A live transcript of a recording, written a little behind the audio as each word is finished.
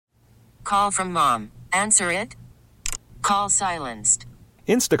call from mom. Answer it. Call silenced.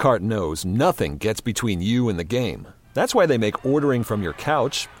 Instacart knows nothing gets between you and the game. That's why they make ordering from your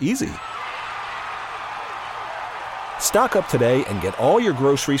couch easy. Stock up today and get all your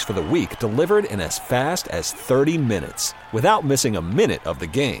groceries for the week delivered in as fast as 30 minutes without missing a minute of the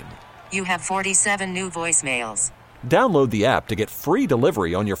game. You have 47 new voicemails. Download the app to get free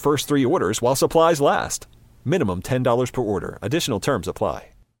delivery on your first 3 orders while supplies last. Minimum $10 per order. Additional terms apply.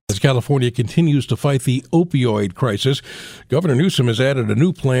 As California continues to fight the opioid crisis, Governor Newsom has added a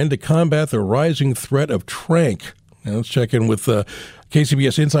new plan to combat the rising threat of tranq. Now let's check in with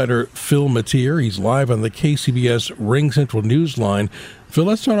KCBS insider Phil Mateer. He's live on the KCBS Ring Central Newsline. Phil,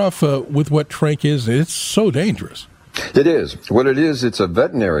 let's start off with what tranq is. It's so dangerous. It is. What it is, it's a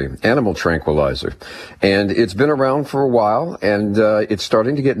veterinary animal tranquilizer. And it's been around for a while, and it's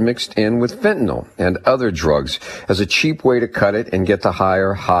starting to get mixed in with fentanyl and other drugs as a cheap way to cut it and get the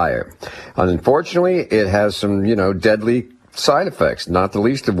higher. Unfortunately, it has some, deadly side effects, not the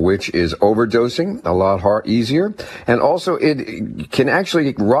least of which is overdosing, a lot easier, and also it can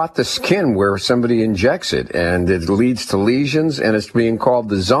actually rot the skin where somebody injects it, and it leads to lesions, and it's being called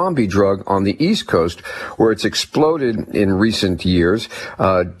the zombie drug on the East Coast, where it's exploded in recent years.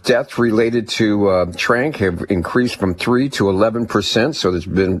 Deaths related to tranq have increased from 3 to 11%, so there's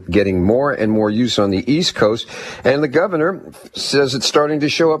been getting more and more use on the East Coast, and the governor says it's starting to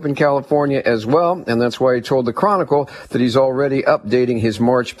show up in California as well, and that's why he told the Chronicle that he's already updating his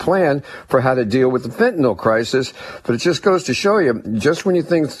March plan for how to deal with the fentanyl crisis. But it just goes to show you, just when you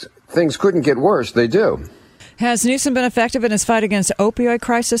think things couldn't get worse, they do. Has Newsom been effective in his fight against the opioid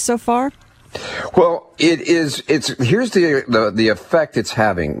crisis so far? Well, here's the effect it's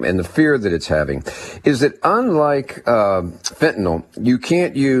having and the fear that it's having is that unlike fentanyl, you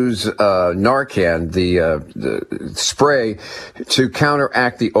can't use Narcan, the spray, to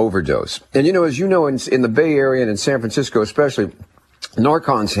counteract the overdose. And as you know, in the Bay Area and in San Francisco especially,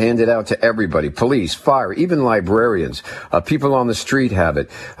 Narcan's handed out to everybody, police, fire, even librarians. People on the street have it.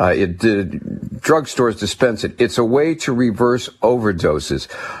 Drugstores dispense it. It's a way to reverse overdoses.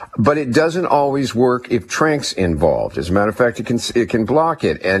 But it doesn't always work if tranq's involved. As a matter of fact, it can block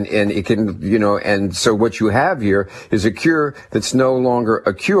it. And it can, and so what you have here is a cure that's no longer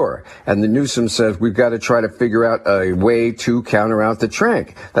a cure. And the Newsom says we've got to try to figure out a way to counter out the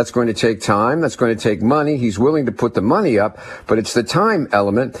tranq. That's going to take time. That's going to take money. He's willing to put the money up, but it's the time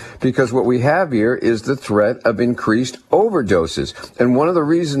element, because what we have here is the threat of increased overdoses. And one of the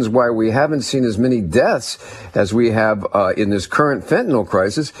reasons why we haven't seen as many deaths as we have in this current fentanyl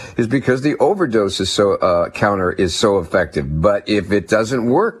crisis is because the overdose counter is so effective. But if it doesn't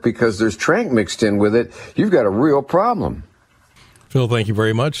work because there's tranq mixed in with it, you've got a real problem. Phil, thank you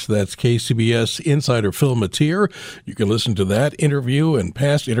very much. That's KCBS insider Phil Mateer. You can listen to that interview and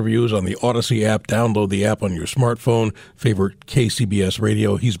past interviews on the Odyssey app. Download the app on your smartphone. Favorite KCBS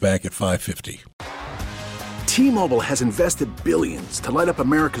Radio. He's back at 5:50. T-Mobile has invested billions to light up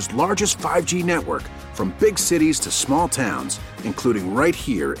America's largest 5G network, from big cities to small towns, including right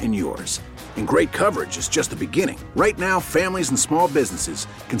here in yours. And great coverage is just the beginning. Right now, families and small businesses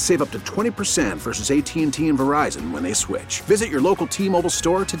can save up to 20% versus AT&T and Verizon when they switch. Visit your local T-Mobile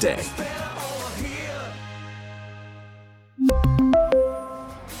store today.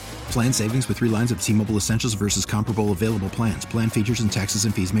 Plan savings with 3 lines of T-Mobile Essentials versus comparable available plans. Plan features and taxes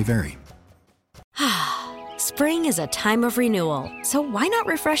and fees may vary. Spring is a time of renewal, so why not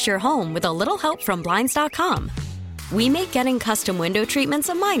refresh your home with a little help from Blinds.com? We make getting custom window treatments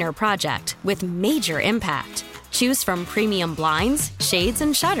a minor project with major impact. Choose from premium blinds, shades,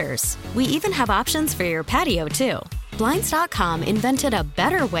 and shutters. We even have options for your patio, too. Blinds.com invented a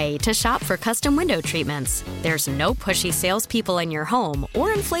better way to shop for custom window treatments. There's no pushy salespeople in your home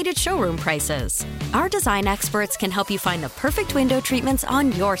or inflated showroom prices. Our design experts can help you find the perfect window treatments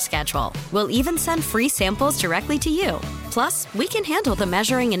on your schedule. We'll even send free samples directly to you. Plus, we can handle the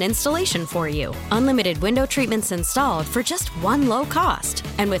measuring and installation for you. Unlimited window treatments installed for just one low cost.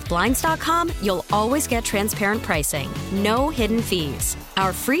 And with Blinds.com, you'll always get transparent pricing. No hidden fees.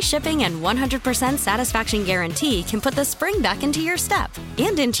 Our free shipping and 100% satisfaction guarantee can put the spring back into your step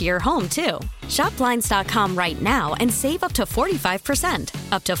and into your home, too. Shop Blinds.com right now and save up to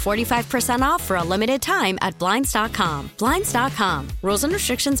 45%. Up to 45% off for a limited time at Blinds.com. Blinds.com. Rules and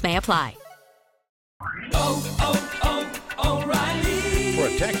restrictions may apply. O'Reilly.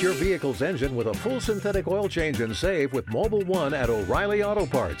 Protect your vehicle's engine with a full synthetic oil change and save with Mobile One at O'Reilly Auto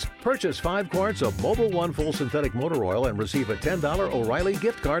Parts. Purchase 5 quarts of Mobile One full synthetic motor oil and receive a $10 O'Reilly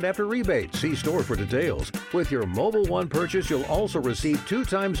gift card after rebate. See store for details. With your Mobile One purchase, you'll also receive 2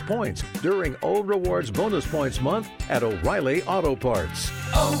 times points during O Rewards Bonus Points Month at O'Reilly Auto Parts.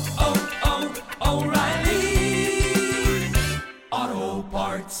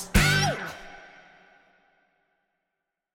 Parts.